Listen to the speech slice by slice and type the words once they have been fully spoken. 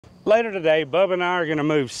Later today, Bubba and I are going to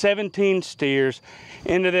move 17 steers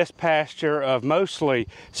into this pasture of mostly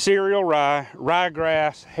cereal rye,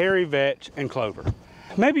 ryegrass, hairy vetch, and clover.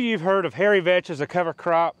 Maybe you've heard of hairy vetch as a cover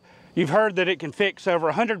crop. You've heard that it can fix over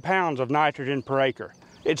 100 pounds of nitrogen per acre.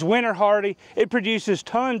 It's winter hardy, it produces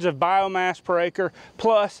tons of biomass per acre,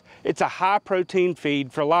 plus it's a high protein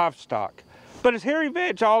feed for livestock. But is hairy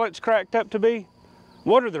vetch all it's cracked up to be?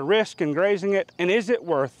 What are the risks in grazing it, and is it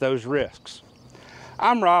worth those risks?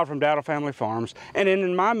 I'm Rob from Dowdle Family Farms, and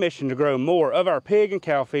in my mission to grow more of our pig and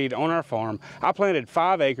cow feed on our farm, I planted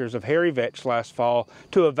 5 acres of hairy vetch last fall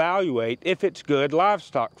to evaluate if it's good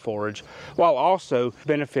livestock forage, while also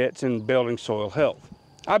benefits in building soil health.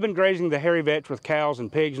 I've been grazing the hairy vetch with cows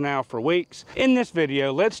and pigs now for weeks. In this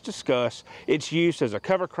video, let's discuss its use as a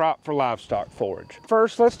cover crop for livestock forage.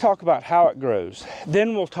 First, let's talk about how it grows.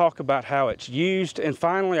 Then we'll talk about how it's used, and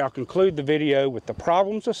finally I'll conclude the video with the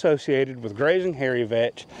problems associated with grazing hairy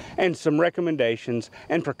vetch and some recommendations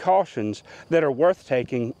and precautions that are worth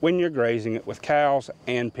taking when you're grazing it with cows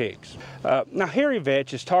and pigs. Now, hairy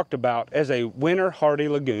vetch is talked about as a winter hardy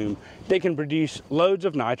legume that can produce loads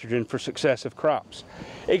of nitrogen for successive crops.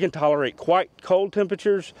 It can tolerate quite cold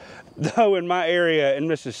temperatures, though in my area in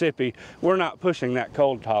Mississippi, we're not pushing that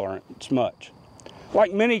cold tolerance much.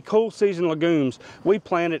 Like many cool season legumes, we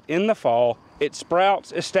plant it in the fall. It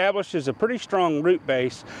sprouts, establishes a pretty strong root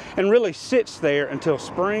base, and really sits there until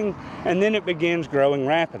spring, and then it begins growing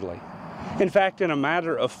rapidly. In fact, in a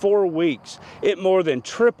matter of 4 weeks, it more than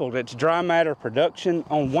tripled its dry matter production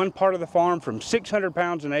on one part of the farm from 600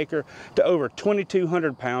 pounds an acre to over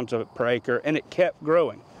 2,200 pounds per acre, and it kept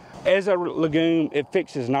growing. As a legume, it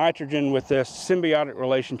fixes nitrogen with this symbiotic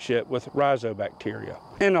relationship with rhizobacteria.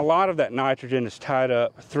 And a lot of that nitrogen is tied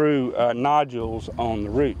up through nodules on the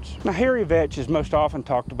roots. Now, hairy vetch is most often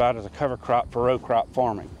talked about as a cover crop for row crop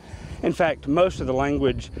farming. In fact, most of the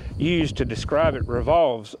language used to describe it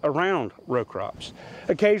revolves around row crops.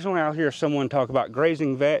 Occasionally I'll hear someone talk about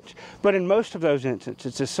grazing vetch, but in most of those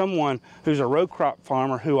instances it's someone who's a row crop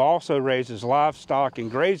farmer who also raises livestock and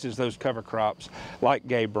grazes those cover crops like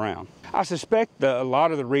Gabe Brown. I suspect a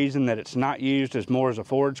lot of the reason that it's not used as more as a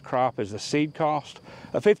forage crop is the seed cost.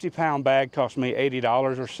 A 50-pound bag cost me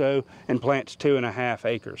 $80 or so and plants 2.5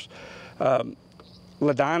 acres.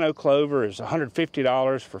 Ladino clover is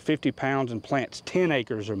 $150 for 50 pounds and plants 10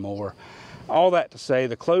 acres or more. All that to say,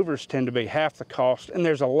 the clovers tend to be half the cost, and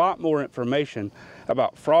there's a lot more information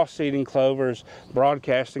about frost seeding clovers,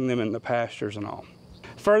 broadcasting them in the pastures and all.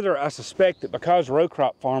 Further, I suspect that because row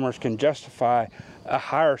crop farmers can justify a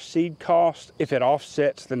higher seed cost if it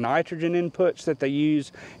offsets the nitrogen inputs that they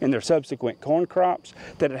use in their subsequent corn crops,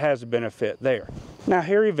 that it has a benefit there. Now,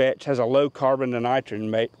 hairy vetch has a low carbon to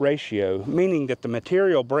nitrogen ratio, meaning that the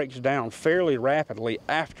material breaks down fairly rapidly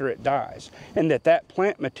after it dies, and that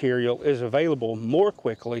plant material is available more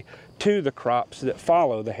quickly to the crops that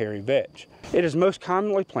follow the hairy vetch. It is most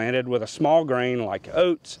commonly planted with a small grain like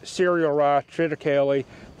oats, cereal rye, triticale,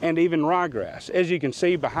 and even ryegrass. As you can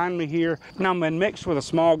see behind me here, now when mixed with a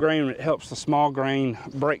small grain, it helps the small grain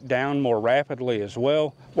break down more rapidly as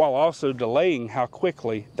well, while also delaying how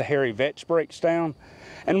quickly the hairy vetch breaks down.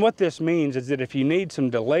 And what this means is that if you need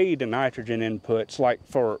some delayed nitrogen inputs, like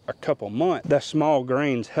for a couple months, the small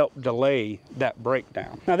grains help delay that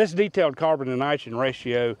breakdown. Now, this detailed carbon to nitrogen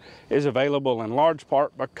ratio is available in large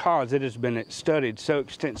part because it has been studied so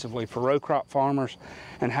extensively for row crop farmers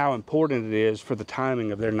and how important it is for the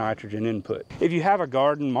timing of their nitrogen input. If you have a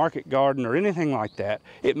garden, market garden, or anything like that,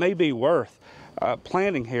 it may be worth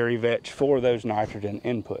planting hairy vetch for those nitrogen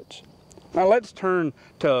inputs. Now let's turn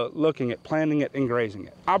to looking at planting it and grazing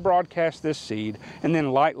it. I broadcast this seed and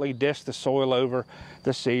then lightly disc the soil over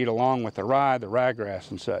the seed along with the rye, the ryegrass,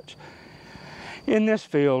 and such. In this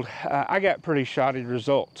field, I got pretty shoddy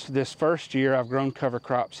results. This first year I've grown cover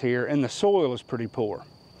crops here and the soil is pretty poor.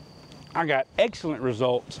 I got excellent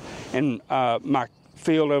results in my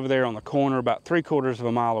field over there on the corner about 3/4 of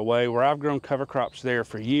a mile away, where I've grown cover crops there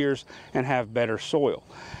for years and have better soil.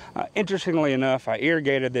 Interestingly enough, I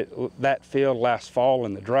irrigated that field last fall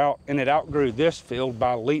in the drought, and it outgrew this field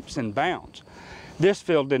by leaps and bounds. This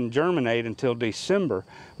field didn't germinate until December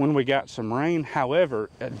when we got some rain. However,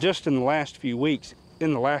 just in the last few weeks,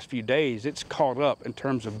 in the last few days, it's caught up in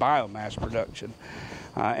terms of biomass production.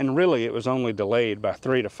 And really it was only delayed by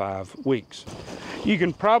 3 to 5 weeks. You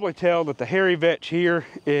can probably tell that the hairy vetch here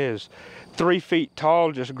is 3 feet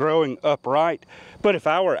tall, just growing upright. But if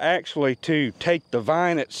I were actually to take the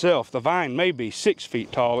vine itself, the vine may be 6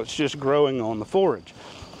 feet tall, it's just growing on the forage.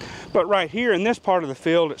 But right here in this part of the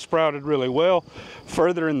field, it sprouted really well.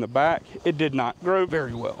 Further in the back, it did not grow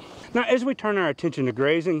very well. Now, as we turn our attention to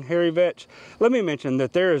grazing hairy vetch, let me mention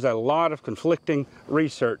that there is a lot of conflicting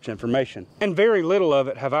research information, and very little of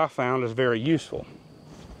it have I found is very useful.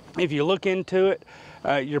 If you look into it,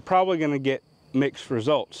 you're probably going to get mixed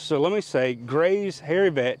results. So let me say, graze hairy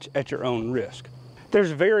vetch at your own risk.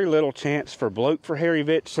 There's very little chance for bloat for hairy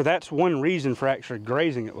vetch, so that's one reason for actually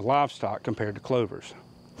grazing it with livestock compared to clovers.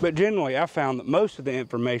 But generally, I found that most of the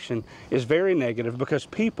information is very negative because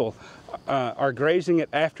people are grazing it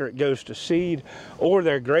after it goes to seed, or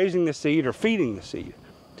they're grazing the seed or feeding the seed.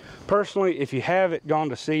 Personally, if you have it gone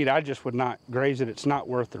to seed, I just would not graze it. It's not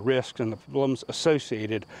worth the risks and the problems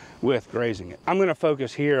associated with grazing it. I'm going to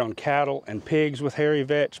focus here on cattle and pigs with hairy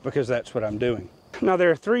vetch because that's what I'm doing. Now, there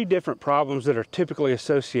are 3 different problems that are typically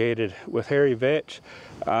associated with hairy vetch.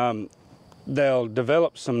 They'll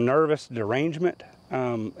develop some nervous derangement.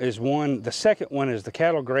 Is one. The second one is the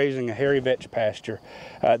cattle grazing a hairy vetch pasture.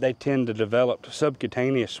 They tend to develop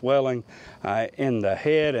subcutaneous swelling in the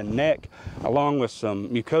head and neck, along with some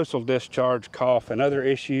mucosal discharge, cough, and other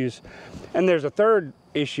issues. And there's a third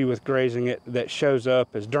issue with grazing it that shows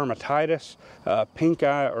up as dermatitis, pink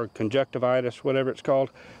eye or conjunctivitis, whatever it's called,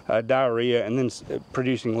 diarrhea, and then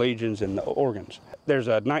producing lesions in the organs. There's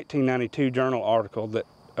a 1992 journal article that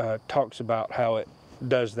talks about how it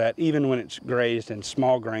does that even when it's grazed in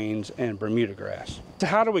small grains and Bermuda grass. So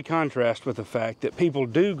how do we contrast with the fact that people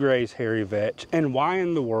do graze hairy vetch, and why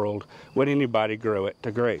in the world would anybody grow it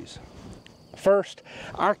to graze? First,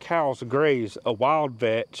 our cows graze a wild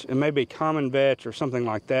vetch, and maybe common vetch or something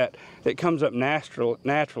like that, that comes up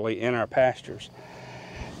naturally in our pastures.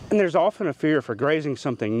 And there's often a fear for grazing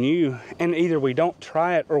something new, and either we don't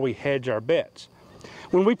try it or we hedge our bets.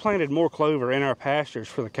 When we planted more clover in our pastures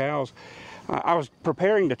for the cows, I was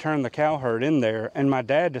preparing to turn the cow herd in there, and my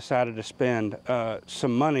dad decided to spend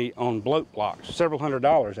some money on bloat blocks, several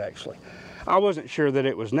 $100s actually. I wasn't sure that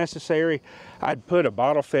it was necessary. I'd put a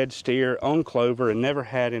bottle-fed steer on clover and never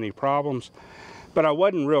had any problems, but I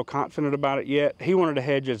wasn't real confident about it yet. He wanted to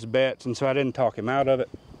hedge his bets, and so I didn't talk him out of it.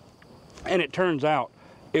 And it turns out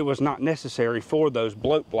it was not necessary for those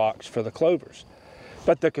bloat blocks for the clovers.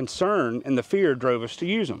 But the concern and the fear drove us to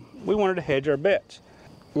use them. We wanted to hedge our bets.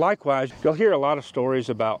 Likewise, you'll hear a lot of stories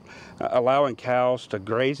about allowing cows to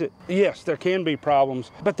graze it. Yes, there can be problems,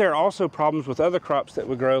 but there are also problems with other crops that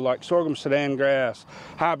we grow, like sorghum sudan grass,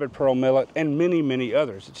 hybrid pearl millet, and many, many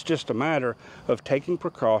others. It's just a matter of taking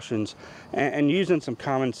precautions and using some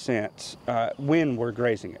common sense when we're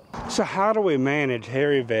grazing it. So how do we manage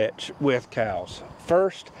hairy vetch with cows?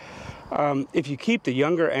 First, if you keep the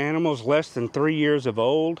younger animals less than 3 years of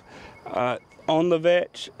old, on the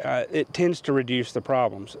vetch, it tends to reduce the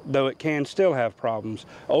problems, though it can still have problems.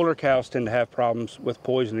 Older cows tend to have problems with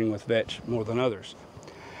poisoning with vetch more than others.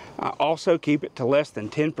 Also, keep it to less than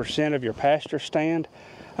 10% of your pasture stand.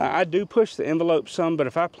 I do push the envelope some, but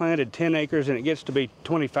if I planted 10 acres and it gets to be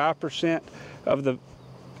 25%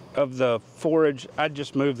 of the forage, I'd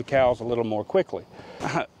just move the cows a little more quickly.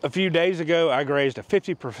 A few days ago, I grazed a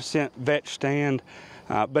 50% vetch stand,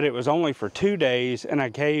 but it was only for 2 days, and I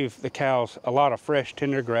gave the cows a lot of fresh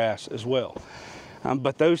tender grass as well.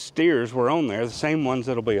 But those steers were on there, the same ones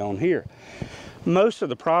that'll be on here. Most of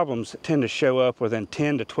the problems tend to show up within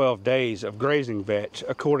 10 to 12 days of grazing vetch,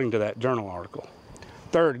 according to that journal article.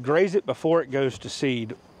 Third, graze it before it goes to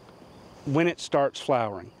seed when it starts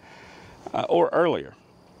flowering, or earlier.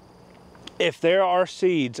 If there are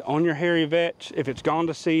seeds on your hairy vetch, if it's gone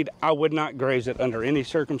to seed, I would not graze it under any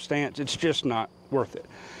circumstance. It's just not worth it.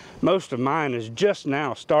 Most of mine is just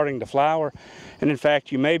now starting to flower, and in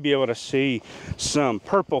fact, you may be able to see some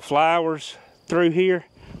purple flowers through here,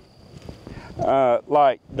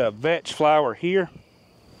 like the vetch flower here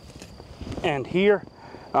and here,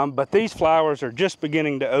 but these flowers are just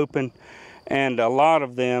beginning to open, and a lot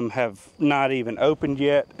of them have not even opened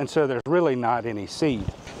yet, and so there's really not any seed.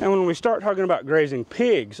 And when we start talking about grazing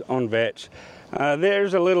pigs on vetch,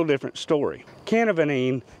 there's a little different story.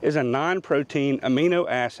 Canavanine is a non-protein amino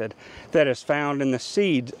acid that is found in the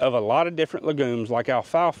seeds of a lot of different legumes like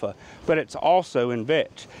alfalfa, but it's also in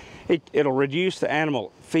vetch. It'll reduce the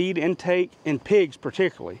animal feed intake in pigs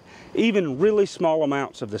particularly. Even really small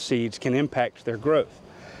amounts of the seeds can impact their growth.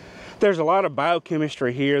 There's a lot of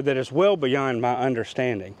biochemistry here that is well beyond my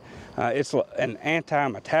understanding. It's an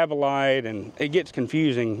anti-metabolite, and it gets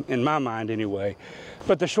confusing in my mind anyway.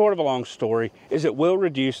 But the short of a long story is it will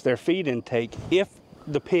reduce their feed intake if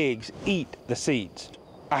the pigs eat the seeds.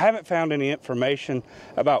 I haven't found any information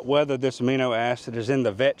about whether this amino acid is in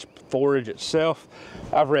the vetch forage itself.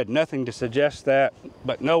 I've read nothing to suggest that,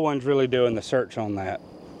 but no one's really doing the search on that.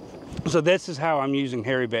 So this is how I'm using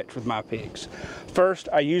hairy vetch with my pigs. First,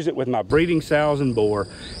 I use it with my breeding sows and boar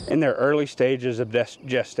in their early stages of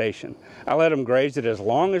gestation. I let them graze it as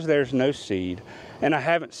long as there's no seed, and I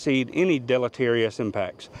haven't seen any deleterious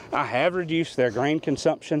impacts. I have reduced their grain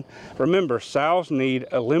consumption. Remember, sows need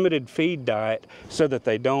a limited feed diet so that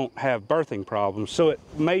they don't have birthing problems, so it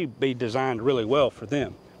may be designed really well for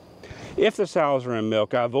them. If the sows are in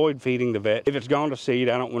milk, I avoid feeding the vetch. If it's gone to seed,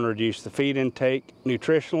 I don't want to reduce the feed intake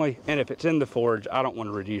nutritionally, and if it's in the forage, I don't want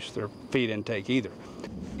to reduce their feed intake either.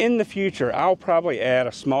 In the future, I'll probably add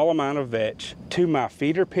a small amount of vetch to my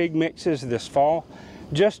feeder pig mixes this fall,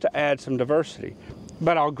 just to add some diversity,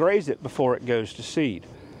 but I'll graze it before it goes to seed.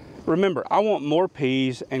 Remember, I want more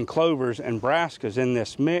peas and clovers and brassicas in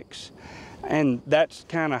this mix, and that's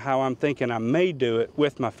kind of how I'm thinking I may do it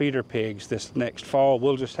with my feeder pigs this next fall.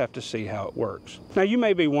 We'll just have to see how it works. Now, you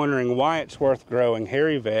may be wondering why it's worth growing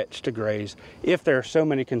hairy vetch to graze if there are so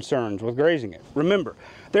many concerns with grazing it. Remember,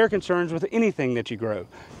 there are concerns with anything that you grow.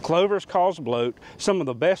 Clovers cause bloat. Some of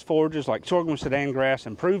the best forages like sorghum sudan grass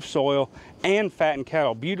improve soil and fatten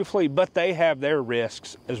cattle beautifully, but they have their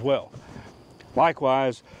risks as well.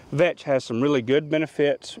 Likewise, vetch has some really good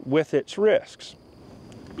benefits with its risks.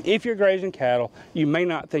 If you're grazing cattle, you may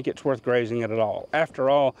not think it's worth grazing it at all. After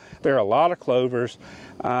all, there are a lot of clovers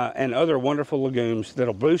and other wonderful legumes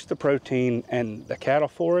that'll boost the protein and the cattle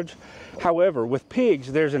forage. However, with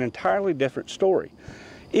pigs, there's an entirely different story.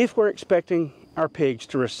 If we're expecting our pigs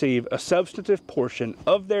to receive a substantive portion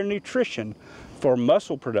of their nutrition for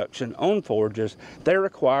muscle production on forages, they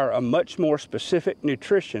require a much more specific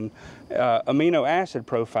nutrition amino acid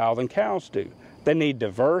profile than cows do. They need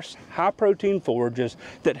diverse, high-protein forages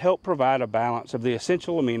that help provide a balance of the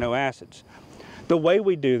essential amino acids. The way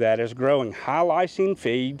we do that is growing high-lysine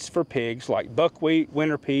feeds for pigs like buckwheat,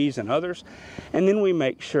 winter peas, and others, and then we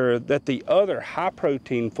make sure that the other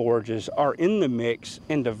high-protein forages are in the mix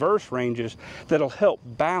in diverse ranges that'll help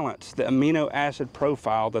balance the amino acid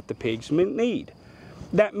profile that the pigs need.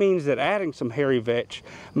 That means that adding some hairy vetch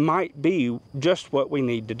might be just what we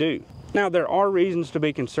need to do. Now, there are reasons to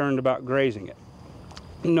be concerned about grazing it,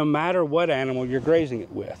 no matter what animal you're grazing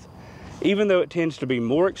it with. Even though it tends to be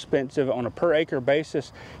more expensive on a per acre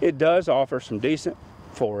basis, it does offer some decent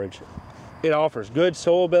forage. It offers good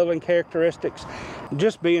soil building characteristics.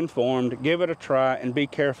 Just be informed, give it a try, and be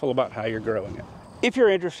careful about how you're growing it. If you're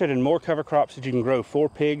interested in more cover crops that you can grow for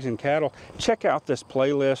pigs and cattle, check out this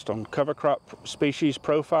playlist on cover crop species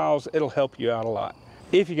profiles. It'll help you out a lot.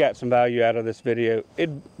 If you got some value out of this video,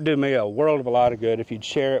 it'd do me a world of a lot of good if you'd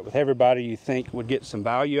share it with everybody you think would get some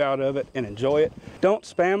value out of it and enjoy it. Don't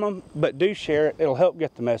spam them, but do share it. It'll help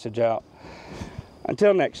get the message out.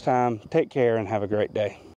 Until next time, take care and have a great day.